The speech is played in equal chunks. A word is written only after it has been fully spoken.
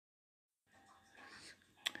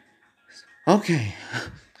Okay,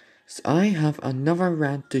 so I have another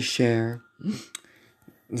rant to share,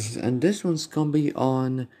 and this one's gonna be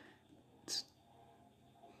on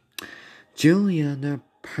Juliana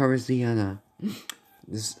Pereziana.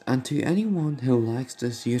 And to anyone who likes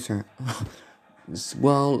this user,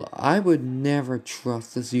 well, I would never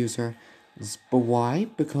trust this user. But why?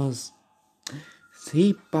 Because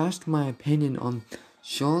he bashed my opinion on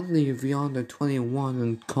Sean the Beyond 21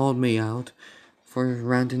 and called me out for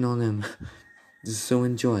ranting on him. So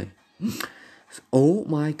enjoy. Oh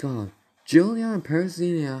my god. Juliana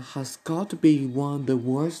Pereziana has got to be one of the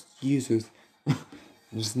worst users.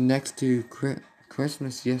 Just next to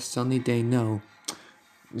Christmas Yes Sunny Day No.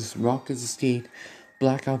 This Rocket Skate,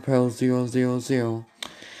 Blackout Pearl 000,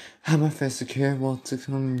 Hammerfest Secure World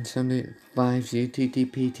 675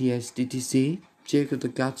 UTTPTHDTC, Jacob the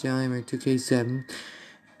Gotchheimer 2K7,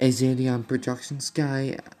 Azalian Production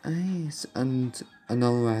Sky, Ice, and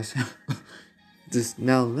another rest.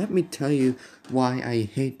 Now let me tell you why I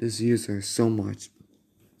hate this user so much.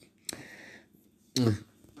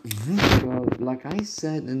 Well, like I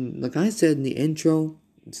said in the intro,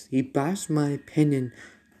 he bashed my opinion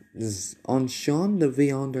on Sean the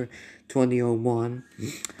Beyonder 2001.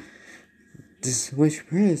 Which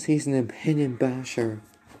proves he's an opinion basher.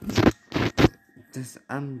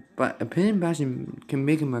 But opinion bashing can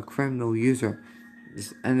make him a criminal user.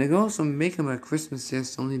 And it can also make him a Christmas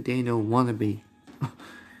Yes Only Daniel wannabe.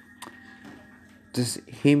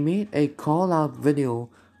 He made a call out video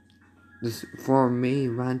for me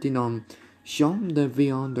ranting on Sean the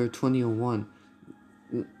Beyonder 2001.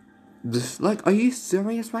 Are you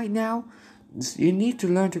serious right now? You need to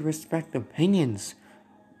learn to respect opinions.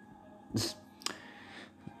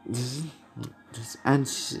 And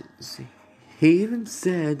he even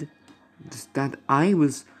said that I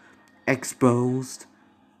was exposed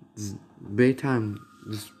big time,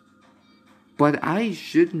 but I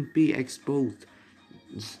shouldn't be exposed.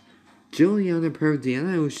 Juliana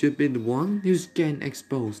Pereziana should be the one who's getting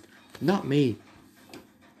exposed, not me.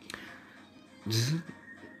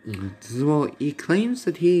 Well, he claims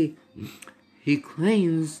that he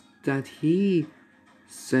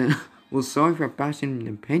said, well, sorry for bashing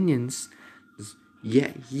opinions.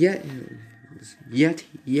 Yet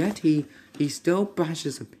he still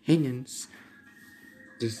bashes opinions.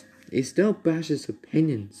 He still bashes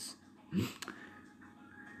opinions.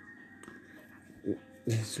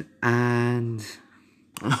 And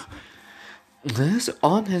this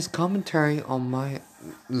on his commentary on my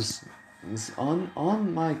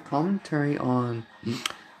on my commentary on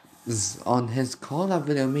his call out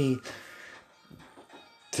video me.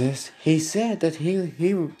 He said that he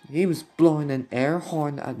was blowing an air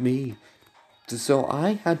horn at me, so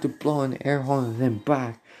I had to blow an air horn at him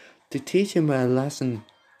back to teach him a lesson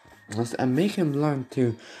and make him learn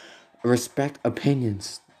to respect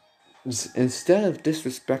opinions instead of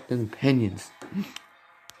disrespecting opinions.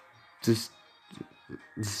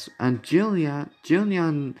 And Juliana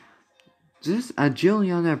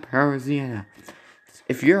Pereziana,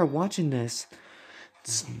 if you're watching this,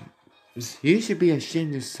 you should be ashamed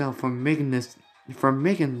of yourself for making that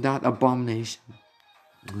abomination.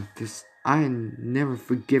 I never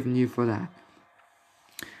forgiven you for that.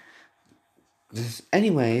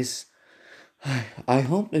 Anyways, I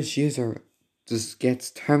hope this user just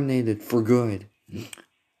gets terminated for good.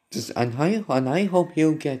 And I hope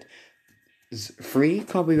he'll get free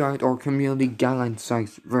copyright or community guideline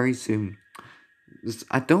strikes very soon.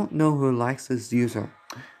 I don't know who likes this user,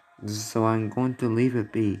 so I'm going to leave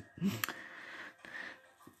it be.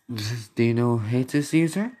 Do you know who hates this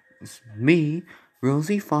user? It's me,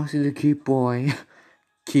 Rosie Foxy the Cute Boy,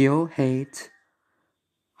 Kyo Hate,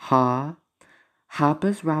 Ha,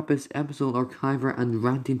 Happus Rappus Episode Archiver, and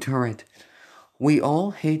Ranting Turret. We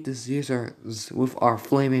all hate this user with our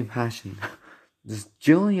flaming passion.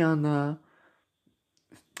 Juliana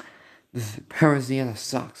Pereziana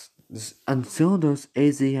sucks. And so does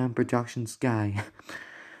AZM Productions guy.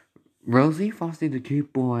 Rosie Foxy the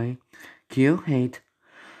Cute Boy, Kyo Hate,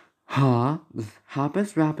 Happus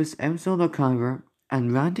Rappus Episode Archiver,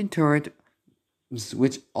 and Ranting Turret,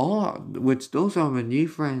 which those are my new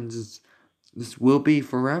friends. This will be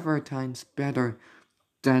forever times better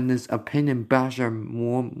than this opinion basher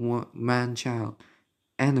more man child.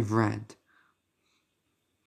 End of rant.